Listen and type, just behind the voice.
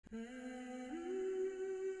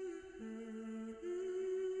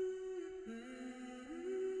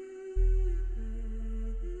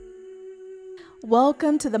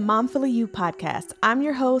Welcome to the Momfully You podcast. I'm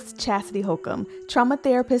your host, Chastity Holcomb, trauma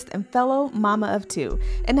therapist and fellow mama of two.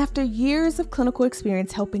 And after years of clinical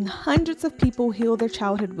experience helping hundreds of people heal their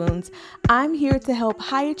childhood wounds, I'm here to help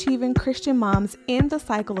high-achieving Christian moms end the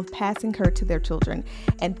cycle of passing hurt to their children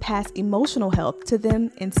and pass emotional health to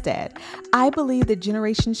them instead. I believe that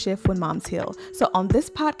generations shift when moms heal. So on this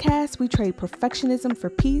podcast, we trade perfectionism for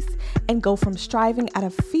peace and go from striving out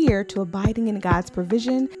of fear to abiding in God's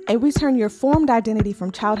provision, and we turn your formed identity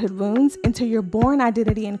from childhood wounds into your born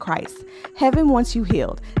identity in Christ. Heaven wants you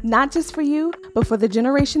healed, not just for you, but for the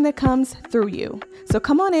generation that comes through you. So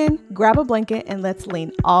come on in, grab a blanket, and let's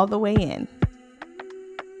lean all the way in.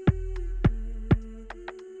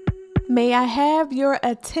 May I have your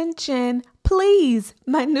attention, please?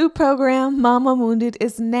 My new program, Mom Unwounded,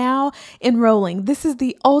 is now enrolling. This is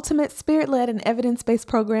the ultimate spirit-led and evidence-based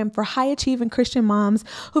program for high-achieving Christian moms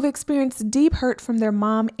who've experienced deep hurt from their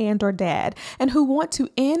mom and or dad, and who want to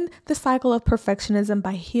end the cycle of perfectionism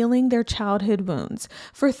by healing their childhood wounds.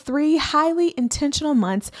 For 3 highly intentional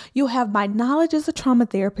months, you'll have my knowledge as a trauma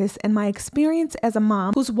therapist and my experience as a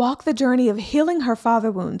mom who's walked the journey of healing her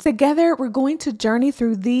father wounds. Together, we're going to journey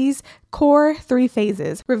through these core 3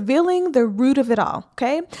 phases, revealing the root of it all,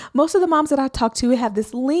 okay? Most of the moms that I talk to have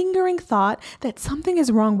this lingering thought that something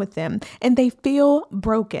is wrong with them and they feel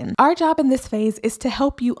broken. Our job in this phase is to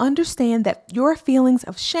help you understand that your feelings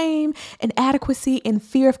of shame, inadequacy, and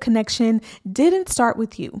fear of connection didn't start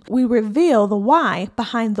with you. We reveal the why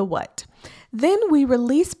behind the what. Then we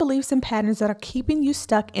release beliefs and patterns that are keeping you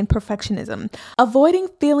stuck in perfectionism. Avoiding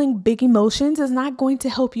feeling big emotions is not going to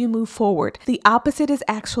help you move forward. The opposite is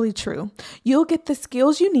actually true. You'll get the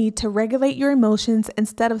skills you need to regulate your emotions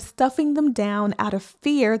instead of stuffing them down out of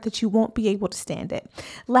fear that you won't be able to stand it.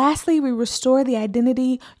 Lastly, we restore the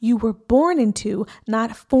identity you were born into,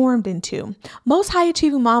 not formed into. Most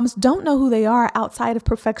high-achieving moms don't know who they are outside of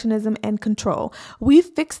perfectionism and control. We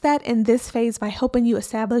fix that in this phase by helping you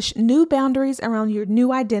establish new boundaries around your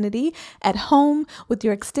new identity at home, with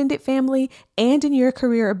your extended family, and in your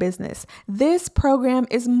career or business. This program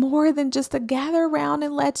is more than just a gather around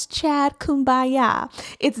and let's chat kumbaya.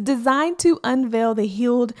 It's designed to unveil the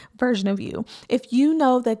healed version of you. If you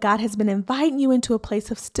know that God has been inviting you into a place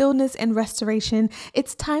of stillness and restoration,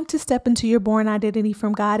 it's time to step into your born identity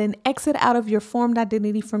from God and exit out of your formed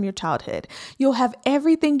identity from your childhood. You'll have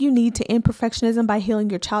everything you need to end perfectionism by healing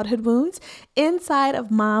your childhood wounds inside of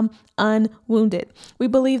Mom Unwounded. We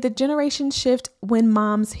believe that generations shift when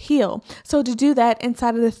moms heal. So to do that,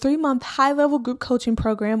 inside of the 3-month high-level group coaching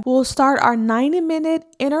program, we'll start our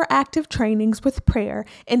 90-minute interactive trainings with prayer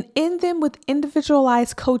and end them with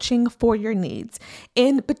individualized coaching for your needs.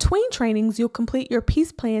 In between trainings, you'll complete your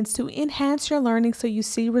peace plans to enhance your learning so you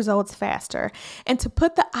see results faster. And to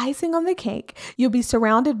put the icing on the cake, you'll be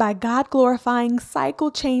surrounded by God-glorifying,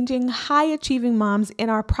 cycle-changing, high-achieving moms in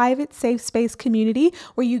our private, safe space community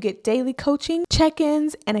where you get daily coaching,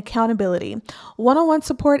 check-ins, and accountability. One-on-one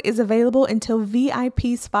support is available until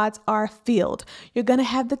VIP spots are filled. You're going to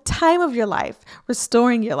have the time of your life,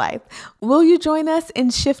 restoring your life. Will you join us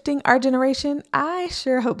in shifting our generation? I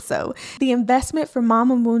sure hope so. The investment for Mom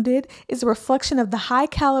Unwounded is a reflection of the high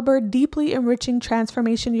caliber, deeply enriching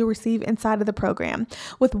transformation you'll receive inside of the program.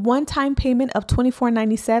 With one-time payment of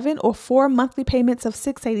 $24.97 or 4 monthly payments of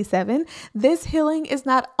 $6.87, this healing is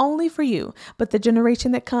not only for you, but the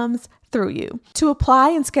generation that comes through you. To apply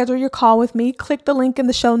and schedule your call with me, click the link in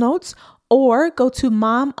the show notes or go to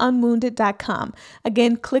momunwounded.com.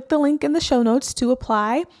 Again, click the link in the show notes to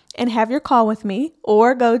apply and have your call with me,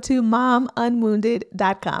 or go to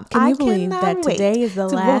momunwounded.com. Can you believe that today is the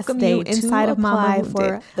last day inside of Mom Unwounded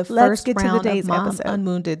for the Let's first get to the round day's of Mom episode.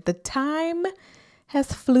 Unwounded? The time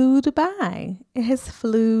has flew by. It has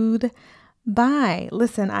flew by.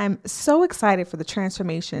 Listen, I'm so excited for the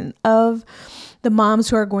transformation of the moms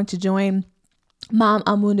who are going to join Mom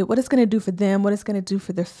Unwounded, what it's going to do for them, what it's going to do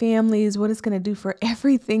for their families, what it's going to do for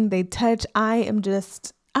everything they touch. I'm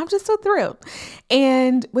just so thrilled.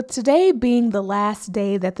 And with today being the last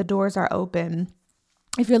day that the doors are open,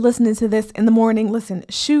 if you're listening to this in the morning, listen,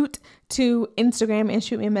 shoot to Instagram and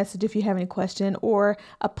shoot me a message if you have any question, or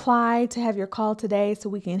apply to have your call today so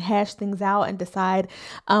we can hash things out and decide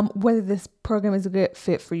whether this program is a good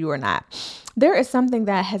fit for you or not. There is something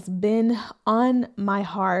that has been on my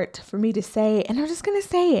heart for me to say, and I'm just going to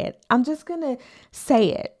say it. I'm just going to say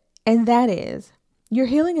it. And that is, your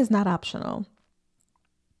healing is not optional.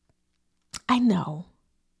 I know.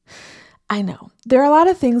 There are a lot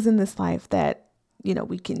of things in this life that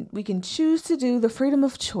we can choose to do the freedom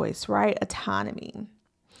of choice, right? Autonomy.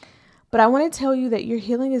 But I want to tell you that your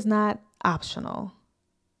healing is not optional.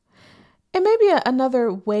 And maybe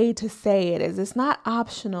another way to say it is it's not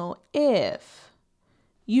optional if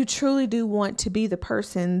you truly do want to be the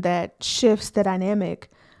person that shifts the dynamic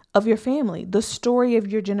of your family, the story of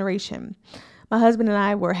your generation. My husband and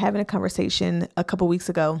I were having a conversation a couple weeks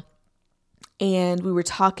ago, and we were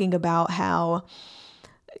talking about how,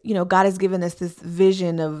 God has given us this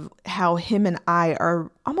vision of how him and I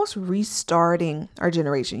are almost restarting our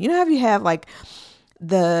generation. You know how you have like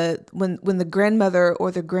when the grandmother or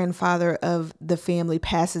the grandfather of the family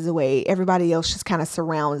passes away, everybody else just kind of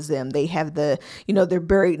surrounds them. They have they're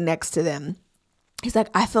buried next to them. He's like,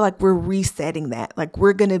 I feel like we're resetting that. Like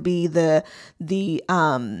we're going to be is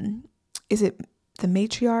it the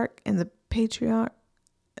matriarch and the patriarch?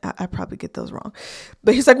 I probably get those wrong,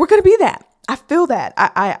 but he's like, we're going to be that. I feel that.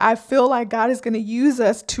 I feel like God is going to use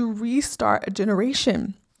us to restart a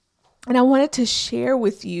generation. And I wanted to share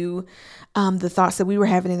with you the thoughts that we were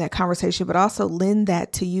having in that conversation, but also lend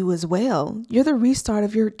that to you as well. You're the restart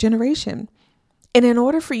of your generation. And in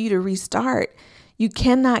order for you to restart, you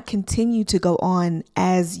cannot continue to go on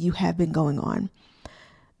as you have been going on.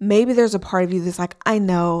 Maybe there's a part of you that's like, I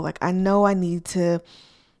know I need to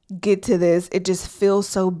get to this. It just feels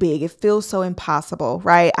so big. It feels so impossible,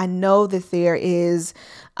 right? I know that there is,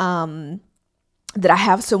 that I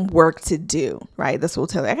have some work to do, right? This will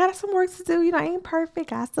tell you, I got some work to do. I ain't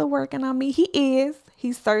perfect. I'm still working on me. He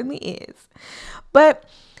certainly is. But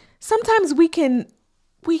sometimes we can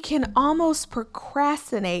almost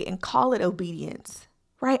procrastinate and call it obedience,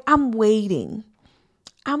 right? I'm waiting.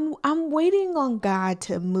 I'm waiting on God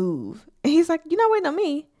to move. And he's like, you're not waiting on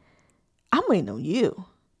me. I'm waiting on you.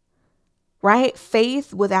 Right?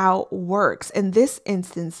 Faith without works. In this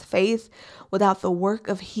instance, faith without the work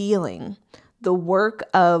of healing, the work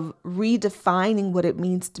of redefining what it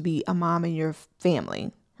means to be a mom in your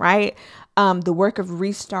family, right? The work of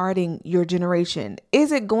restarting your generation.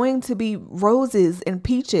 Is it going to be roses and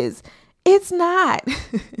peaches? It's not.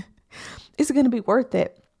 Is it going to be worth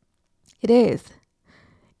it? It is.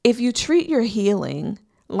 If you treat your healing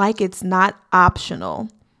like it's not optional,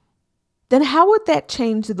 then how would that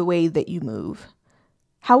change the way that you move?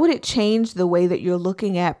 How would it change the way that you're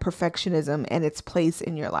looking at perfectionism and its place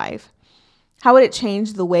in your life? How would it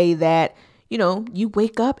change the way that, you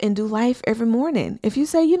wake up and do life every morning? If you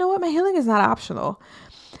say, my healing is not optional.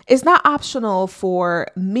 It's not optional for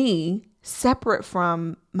me, separate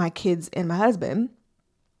from my kids and my husband,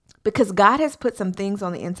 because God has put some things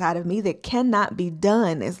on the inside of me that cannot be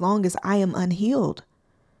done as long as I am unhealed.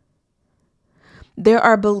 There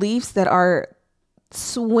are beliefs that are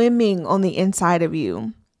swimming on the inside of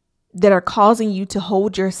you that are causing you to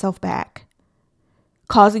hold yourself back,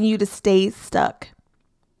 causing you to stay stuck.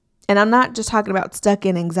 And I'm not just talking about stuck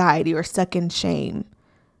in anxiety or stuck in shame,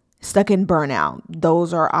 stuck in burnout.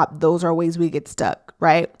 Those are ways we get stuck,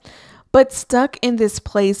 right? But stuck in this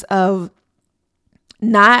place of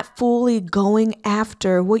not fully going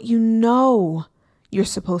after what you're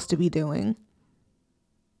supposed to be doing.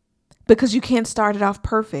 Because you can't start it off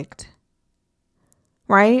perfect,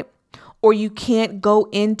 right? Or you can't go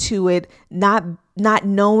into it not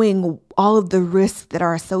knowing all of the risks that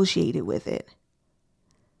are associated with it.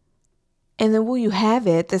 And then will you have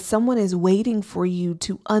it that someone is waiting for you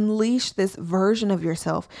to unleash this version of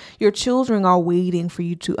yourself? Your children are waiting for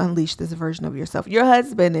you to unleash this version of yourself. Your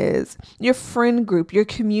husband is, your friend group, your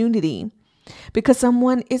community, because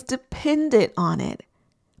someone is dependent on it.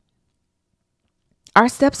 Our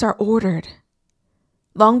steps are ordered.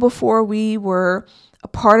 Long before we were a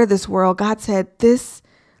part of this world, God said, this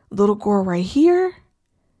little girl right here,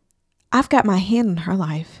 I've got my hand in her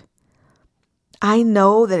life. I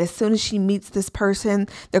know that as soon as she meets this person,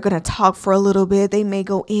 they're going to talk for a little bit. They may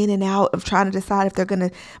go in and out of trying to decide if they're going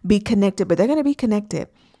to be connected, but they're going to be connected.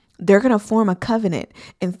 They're going to form a covenant.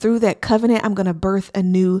 And through that covenant, I'm going to birth a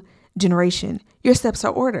new generation. Your steps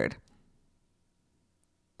are ordered.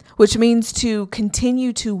 Which means to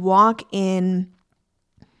continue to walk in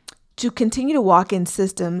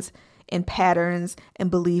systems and patterns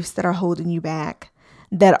and beliefs that are holding you back,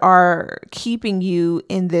 that are keeping you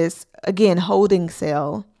in this, again, holding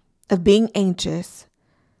cell of being anxious,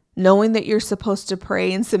 knowing that you're supposed to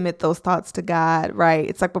pray and submit those thoughts to God, right?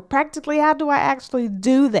 It's like, but practically, how do I actually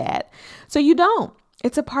do that? So you don't.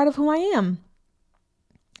 It's a part of who I am.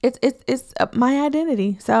 It's my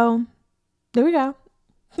identity. So there we go.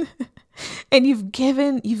 And you've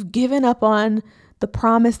given up on the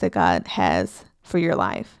promise that God has for your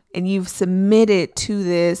life. and you've submitted to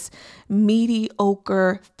this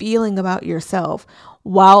mediocre feeling about yourself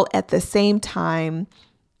while at the same time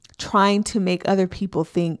trying to make other people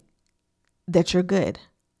think that you're good,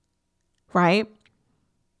 right?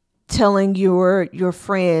 Telling your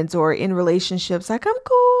friends or in relationships like, I'm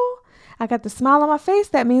cool. I got the smile on my face.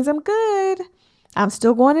 That means I'm good. I'm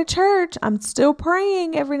still going to church. I'm still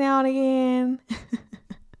praying every now and again.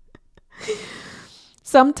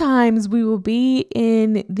 Sometimes we will be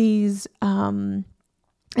in these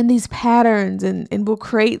patterns and we'll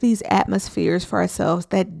create these atmospheres for ourselves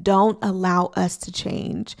that don't allow us to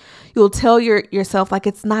change. You'll tell yourself like,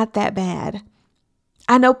 it's not that bad.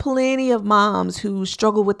 I know plenty of moms who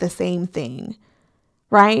struggle with the same thing,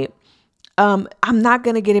 right? I'm not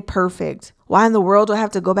going to get it perfect. Why in the world do I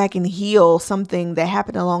have to go back and heal something that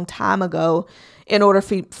happened a long time ago in order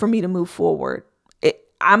for me to move forward?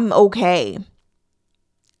 I'm okay.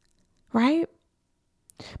 Right?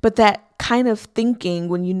 But that kind of thinking,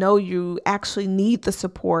 when you know you actually need the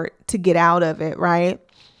support to get out of it, right?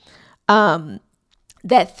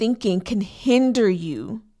 That thinking can hinder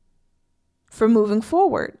you from moving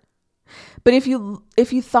forward. But if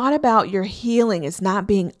you thought about your healing as not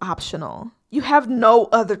being optional, you have no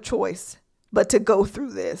other choice but to go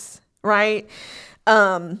through this, right?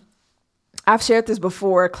 I've shared this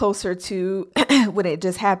before, closer to when it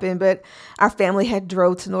just happened, but our family had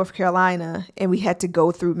drove to North Carolina and we had to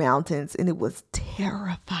go through mountains, and it was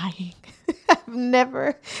terrifying.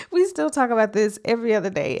 We still talk about this every other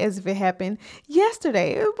day as if it happened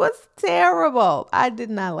yesterday. It was terrible. I did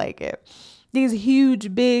not like it. These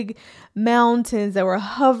huge, big mountains that were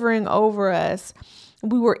hovering over us.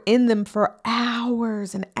 We were in them for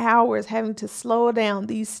hours and hours, having to slow down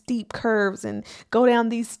these steep curves and go down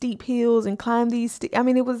these steep hills and climb these.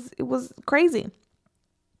 It was crazy.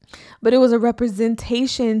 But it was a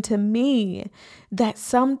representation to me that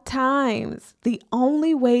sometimes the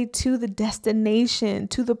only way to the destination,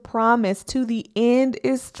 to the promise, to the end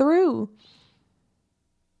is through.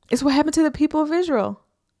 It's what happened to the people of Israel.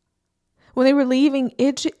 When they were leaving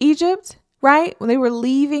Egypt, right? When they were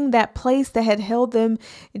leaving that place that had held them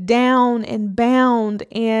down and bound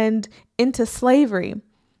and into slavery,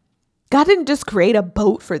 God didn't just create a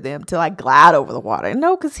boat for them to like glide over the water.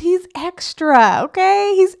 No, because he's extra,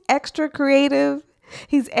 okay? He's extra creative.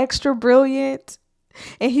 He's extra brilliant.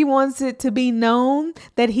 And he wants it to be known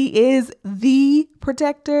that he is the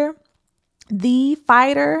protector, the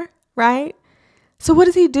fighter, right? So what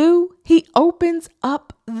does he do? He opens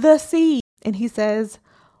up the sea and he says,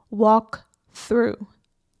 walk through.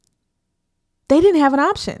 They didn't have an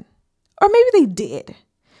option. Or maybe they did.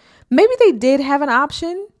 Maybe they did have an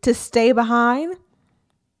option to stay behind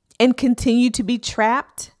and continue to be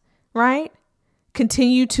trapped, right?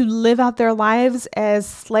 Continue to live out their lives as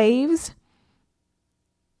slaves.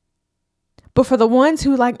 But for the ones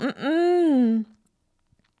who like,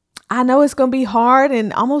 I know it's going to be hard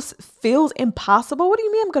and almost feels impossible. What do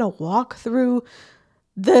you mean I'm going to walk through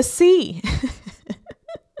the sea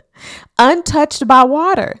untouched by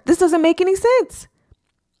water? This doesn't make any sense.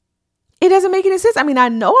 It doesn't make any sense. I mean, I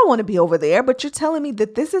know I want to be over there, but you're telling me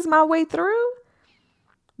that this is my way through?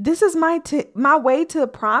 This is my way to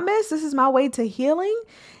promise? This is my way to healing?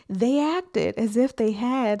 They acted as if they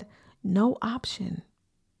had no option.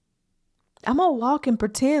 I'm going to walk and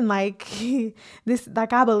pretend like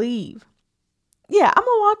like I believe. Yeah, I'm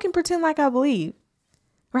going to walk and pretend like I believe.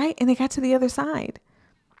 Right? And they got to the other side.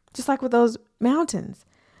 Just like with those mountains.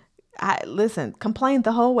 I complained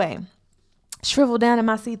the whole way. Shriveled down in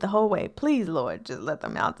my seat the whole way. Please, Lord, just let the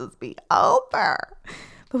mountains be over.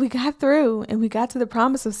 But we got through and we got to the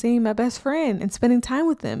promise of seeing my best friend and spending time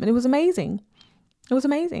with them. And it was amazing. It was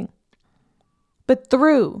amazing. But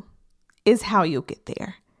through is how you'll get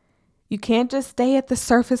there. You can't just stay at the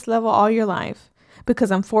surface level all your life,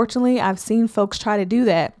 because unfortunately I've seen folks try to do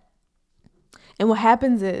that. And what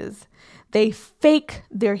happens is they fake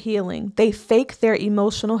their healing. They fake their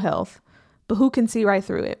emotional health. But who can see right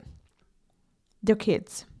through it? Their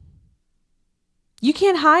kids. You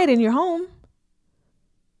can't hide in your home.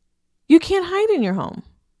 You can't hide in your home.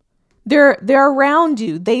 They're around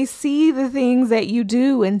you. They see the things that you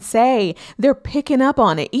do and say. They're picking up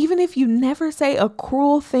on it. Even if you never say a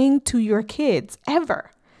cruel thing to your kids, ever.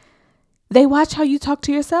 They watch how you talk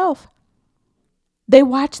to yourself. They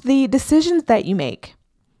watch the decisions that you make.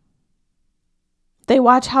 They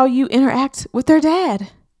watch how you interact with their dad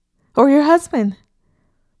or your husband.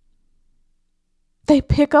 They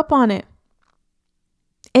pick up on it.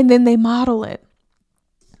 And then they model it.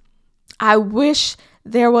 I wish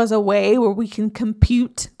there was a way where we can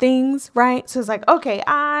compute things, right? So it's like, okay,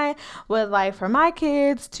 I would like for my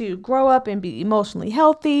kids to grow up and be emotionally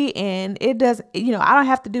healthy, and it does, I don't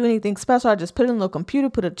have to do anything special. I just put it in a little computer,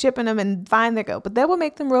 put a chip in them, and fine, they go. But that will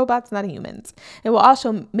make them robots, not humans. It will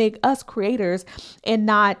also make us creators and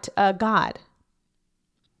not God.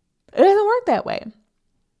 It doesn't work that way.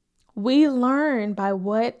 We learn by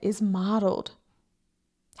what is modeled.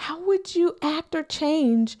 How would you act or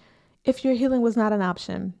change if your healing was not an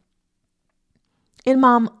option? In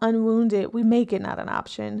Mom Unwounded, we make it not an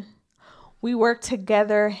option. We work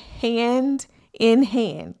together hand in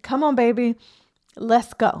hand. Come on, baby.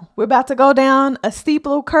 Let's go. We're about to go down a steep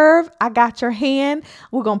little curve. I got your hand.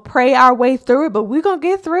 We're going to pray our way through it, but we're going to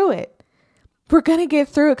get through it. We're going to get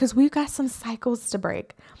through it because we've got some cycles to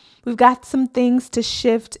break. We've got some things to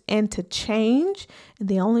shift and to change. And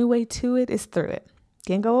the only way to it is through it.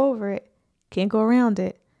 Can't go over it. Can't go around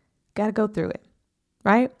it. Got to go through it,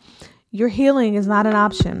 right? Your healing is not an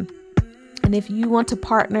option. And if you want to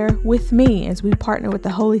partner with me as we partner with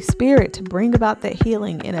the Holy Spirit to bring about that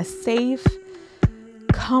healing in a safe,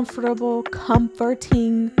 comfortable,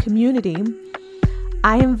 comforting community,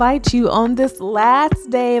 I invite you on this last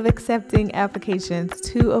day of accepting applications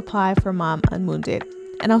to apply for Mom Unwounded.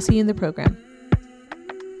 And I'll see you in the program.